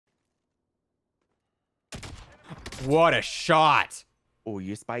What a shot. Oh,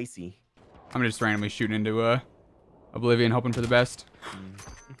 you're spicy. I'm just randomly shooting into Oblivion, hoping for the best.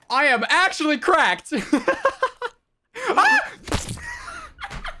 I am actually cracked. Ah!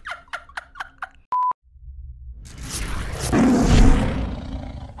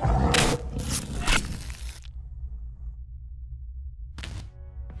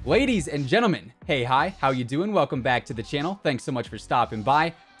 Ladies and gentlemen, hey, hi, how you doing? Welcome back to the channel. Thanks so much for stopping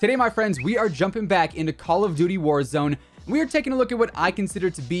by. Today, my friends, we are jumping back into Call of Duty Warzone. We are taking a look at what I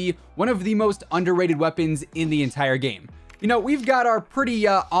consider to be one of the most underrated weapons in the entire game. You know, we've got our pretty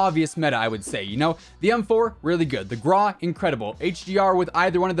obvious meta, I would say. You know, the M4, really good. The Grau, incredible. HDR with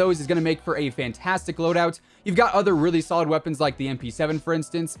either one of those is going to make for a fantastic loadout. You've got other really solid weapons like the MP7, for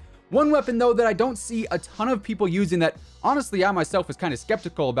instance. One weapon, though, that I don't see a ton of people using that, honestly, I myself was kind of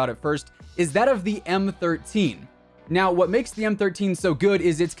skeptical about at first, is that of the M13. Now, what makes the M13 so good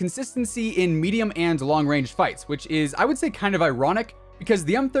is its consistency in medium and long-range fights, which is, I would say, kind of ironic, because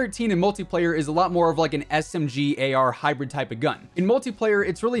the M13 in multiplayer is a lot more of like an SMG AR hybrid type of gun. In multiplayer,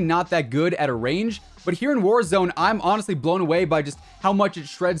 it's really not that good at a range, but here in Warzone, I'm honestly blown away by just how much it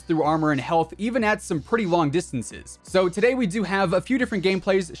shreds through armor and health, even at some pretty long distances. So today we do have a few different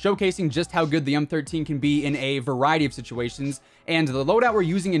gameplays showcasing just how good the M13 can be in a variety of situations, and the loadout we're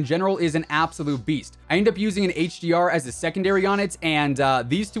using in general is an absolute beast. I end up using an HDR as a secondary on it, and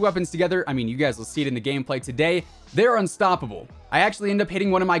these two weapons together, I mean, you guys will see it in the gameplay today, they're unstoppable. I actually end up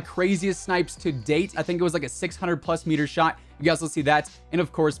hitting one of my craziest snipes to date. I think it was like a 600+ meter shot. You guys will see that, and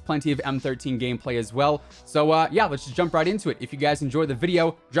of course, plenty of M13 gameplay as well. So yeah, let's just jump right into it. If you guys enjoyed the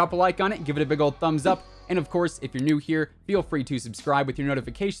video, drop a like on it, give it a big old thumbs up. And of course, if you're new here, feel free to subscribe with your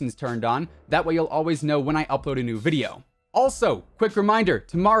notifications turned on. That way you'll always know when I upload a new video. Also, quick reminder,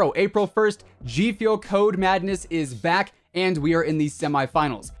 tomorrow, April 1st, G Fuel Code Madness is back, and we are in the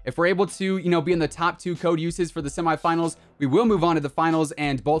semifinals. If we're able to, you know, be in the top 2 code uses for the semifinals, we will move on to the finals,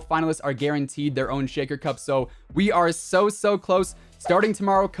 and both finalists are guaranteed their own shaker cup. So we are so close. Starting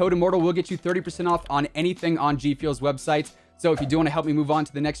tomorrow, COD WARZONE will get you 30% off on anything on G Fuel's website. So if you do want to help me move on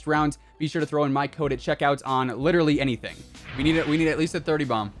to the next round, be sure to throw in my code at checkout on literally anything. We need at least a 30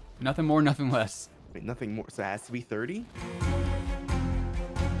 bomb. Nothing more, nothing less. Wait, nothing more. So it has to be 30?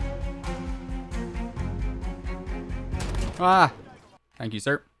 Ah, thank you,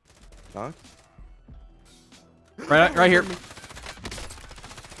 sir. Huh? Right here.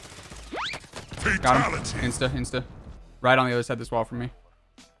 Got him. Fatality. Insta. Right on the other side of this wall from me.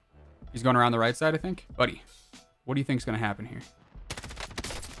 He's going around the right side, I think. Buddy, what do you think's gonna happen here?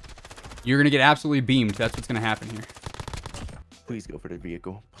 You're gonna get absolutely beamed. That's what's gonna happen here. Please go for the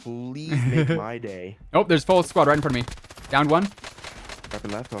vehicle. Please make my day. Oh, there's full squad right in front of me. Down one. Right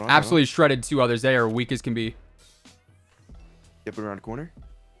and left. Hold on. Absolutely shredded 2 others. They are weak as can be. Yep, around the corner.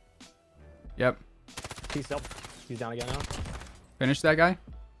 Yep. He's up. He's down again now. Finish that guy.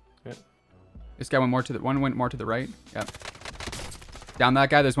 Yep. This guy went more to the went more to the right. Yep. Down that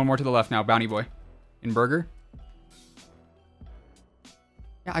guy. There's one more to the left now. Bounty boy. In burger.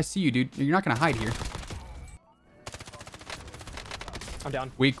 Yeah, I see you, dude. You're not gonna hide here. I'm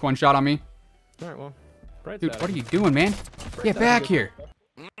down. Weak. 1 shot on me. All right, well. Dude, what are you doing, man? Get back here.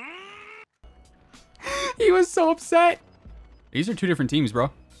 He was so upset. These are 2 different teams,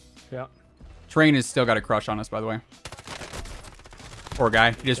 bro. Yeah. Train has still got a crush on us, by the way. Poor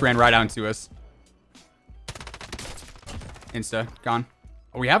guy. He just ran right onto us. Insta. Gone.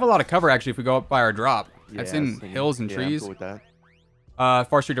 Oh, we have a lot of cover, actually, if we go up by our drop. That's in hills and trees. I'm cool with that.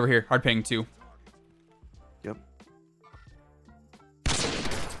 Far street over here. Hard ping, 2. Yep.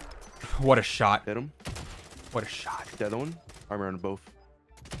 What a shot. Hit him. What a shot. The other one. Armor on both.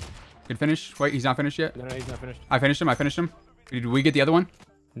 Good finish. Wait, he's not finished yet? No, he's not finished. I finished him. Did we get the other one?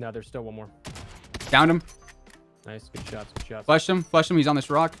 No, there's still one more. Downed him. Nice. Good shots. Flushed him. He's on this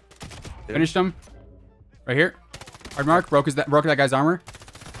rock. Finished him. Right here. Hard mark. Broke that guy's armor.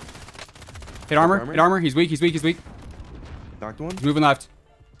 Hit armor. He's weak. Knocked one. He's moving left.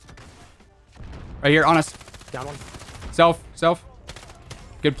 Right here on us. Down one. Self.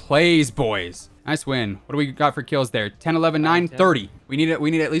 Good plays, boys. Nice win. What do we got for kills there? 10, 11, 9, 30. We need at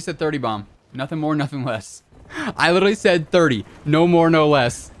least a 30 bomb. Nothing more, nothing less. I literally said 30. No more, no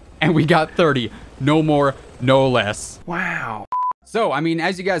less. And we got 30. No more, no less. Wow. So, I mean,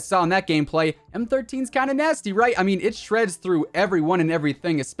 as you guys saw in that gameplay, M13's kind of nasty, right? I mean, it shreds through everyone and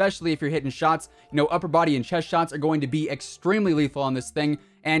everything, especially if you're hitting shots. You know, upper body and chest shots are going to be extremely lethal on this thing.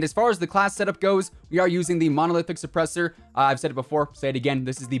 And as far as the class setup goes, we are using the monolithic suppressor. I've said it before, say it again,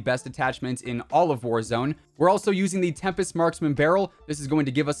 this is the best attachment in all of Warzone. We're also using the Tempest Marksman barrel. This is going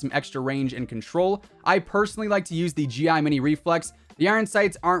to give us some extra range and control. I personally like to use the GI Mini Reflex. The iron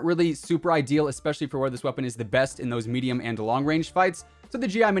sights aren't really super ideal, especially for where this weapon is the best in those medium and long range fights. So the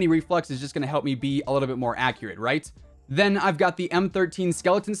GI Mini Reflex is just going to help me be a little bit more accurate, right? Then I've got the M13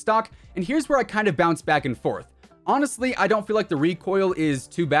 skeleton stock, and here's where I kind of bounce back and forth. Honestly, I don't feel like the recoil is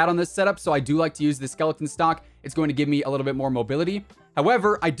too bad on this setup, so I do like to use the skeleton stock. It's going to give me a little bit more mobility.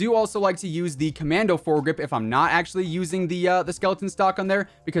 However, I do also like to use the commando foregrip if I'm not actually using the skeleton stock on there,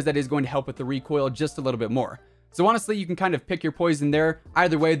 because that is going to help with the recoil just a little bit more. So honestly, you can kind of pick your poison there.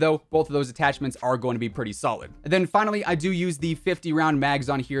 Either way though, both of those attachments are going to be pretty solid. And then finally, I do use the 50 round mags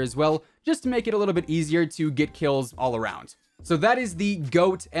on here as well, just to make it a little bit easier to get kills all around. So that is the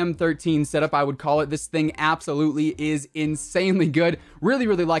GOAT M13 setup, I would call it. This thing absolutely is insanely good. Really,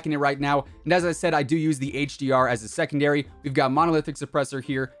 really liking it right now. And as I said, I do use the HDR as a secondary. We've got monolithic suppressor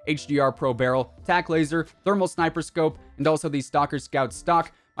here, HDR pro barrel, tac laser, thermal sniper scope, and also the Stalker Scout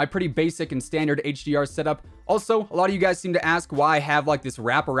stock. My pretty basic and standard HDR setup. Also, a lot of you guys seem to ask why I have like this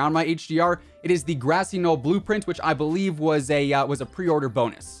wrap around my HDR. It is the Grassy Knoll blueprint, which I believe was a pre-order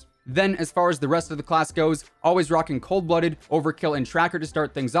bonus. Then, as far as the rest of the class goes, always rocking Cold-Blooded, Overkill, and Tracker to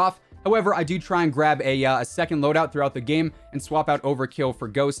start things off. However, I do try and grab a second loadout throughout the game and swap out Overkill for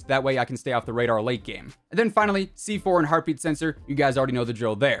Ghost. That way I can stay off the radar late game. And then finally, C4 and heartbeat sensor. You guys already know the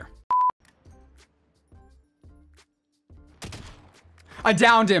drill there. I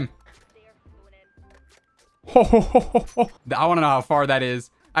downed him. I want to know how far that is.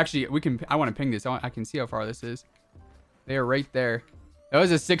 Actually, I want to ping this. I can see how far this is. They are right there. That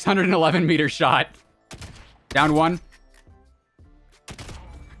was a 611 meter shot. Down one.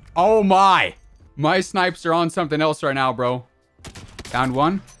 Oh my. My snipes are on something else right now, bro. Down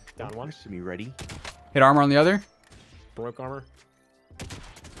one. Down one. Should be ready. Hit armor on the other. Broke armor.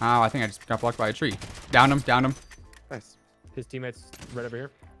 Oh, I think I just got blocked by a tree. Downed him. Downed him. Nice. His teammates right over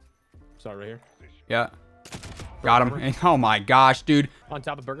here. Sorry, right here. Yeah. Got him. Oh my gosh, dude. On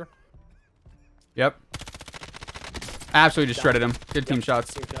top of Burger. Yep. Absolutely just shredded him. Good team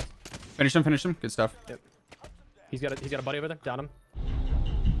shots. Team shots. Finish him. Finish him. Good stuff. Yep. He's got a buddy over there. Down him.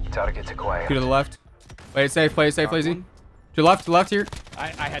 Target's acquired. Two to the left. Play it safe. Play it safe, lazy. To the left here. I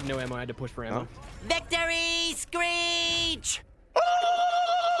had no ammo. I had to push for ammo. Victory screech! I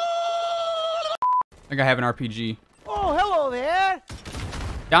think I have an RPG. Oh, hello there!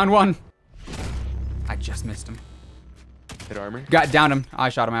 Down one. I just missed him. Hit armor. Got down him. I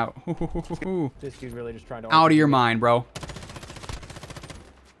shot him out. This dude really just trying to... Out of your mind, bro.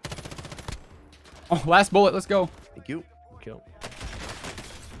 Oh, last bullet. Let's go. Thank you. Kill.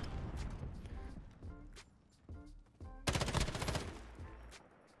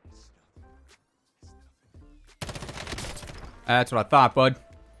 That's what I thought, bud.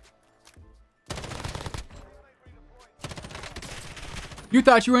 You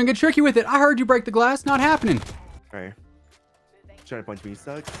thought you were gonna get tricky with it. I heard you break the glass. Not happening. Alright. Trying to punch me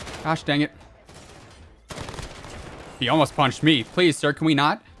sucks. Gosh dang it. He almost punched me. Please, sir, can we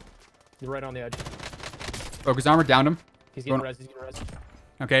not? You're right on the edge. Broke his armor, downed him. He's getting res. He's getting res.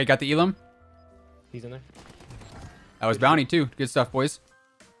 Okay, got the elim. He's in there. That was bounty too. Good stuff, boys.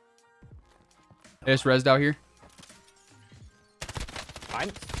 I just rezzed out here. Oh, I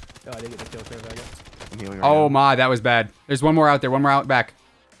didn't get the kill curve, I guess. I'm healing right Oh now. my, that was bad. There's one more out there. One more out back.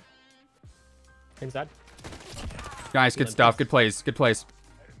 Inside. Nice, good stuff. Good plays. Good plays.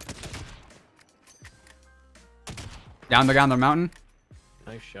 Down the guy on the mountain.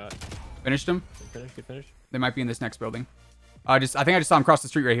 Nice shot. Finished him. Good finish. Good finish. They might be in this next building. I think I just saw him cross the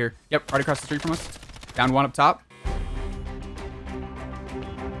street right here. Yep, right across the street from us. Down one up top.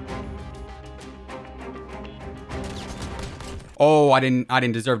 Oh, I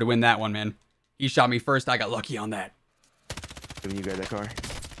didn't deserve to win that one, man. He shot me first. I got lucky on that. Giving you guys that car.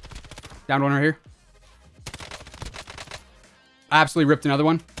 Down one right here. I absolutely ripped another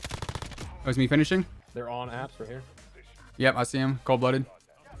one. That was me finishing. They're on apps right here. Yep, I see him. Cold-blooded.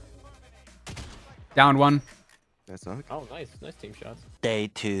 Down one. That sucks. Oh, nice. Nice team shots. Day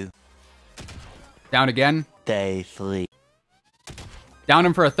 2. Down again. Day 3. Down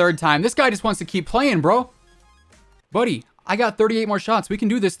him for a third time. This guy just wants to keep playing, bro. Buddy, I got 38 more shots. We can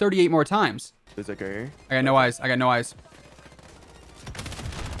do this 38 more times. There's that guy here. I got no eyes. I got no eyes.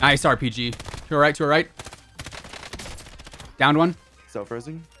 Nice RPG. To a right, to a right. Downed one.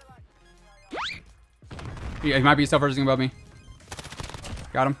 Self-rosing. He might be self-rosing above me.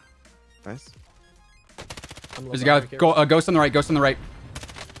 Got him. Nice. I'm There's a guy. Ghost on the right. Ghost on the right.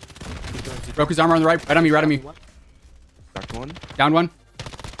 Broke his armor on the right. Right on me. Right on me. Knocked one. Down one.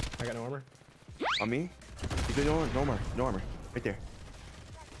 I got no armor. On me. He's doing no armor. No armor. Right there.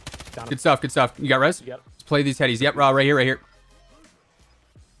 Down him. Good stuff. Good stuff. You got res? Yep. Let's play these headies. Yep. Right here. Right here.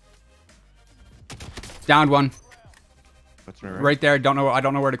 Downed one. What's right? Right there. I don't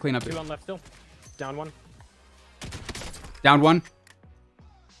know where to clean up. Two on left still. Down one. Down one.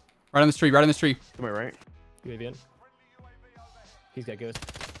 Right on this tree. Right on this tree. To my right. UAV in. He's got ghost.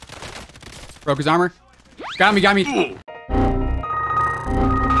 Broke his armor. Got me.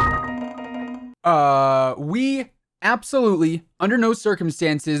 We absolutely, under no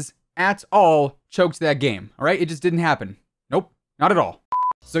circumstances at all, choked that game. All right, it just didn't happen. Nope, not at all.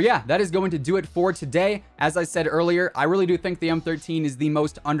 So yeah, that is going to do it for today. As I said earlier, I really do think the M13 is the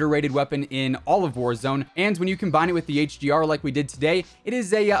most underrated weapon in all of Warzone. And when you combine it with the HGR like we did today, it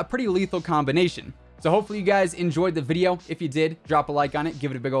is a pretty lethal combination. So hopefully you guys enjoyed the video. If you did, drop a like on it,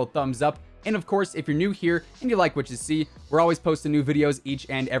 give it a big old thumbs up. And of course, if you're new here and you like what you see, we're always posting new videos each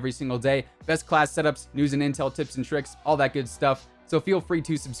and every single day. Best class setups, news and intel, tips and tricks, all that good stuff. So feel free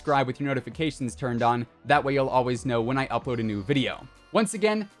to subscribe with your notifications turned on. That way you'll always know when I upload a new video. Once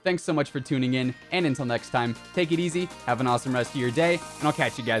again, thanks so much for tuning in. And until next time, take it easy, have an awesome rest of your day, and I'll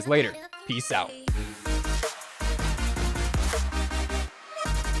catch you guys later. Peace out.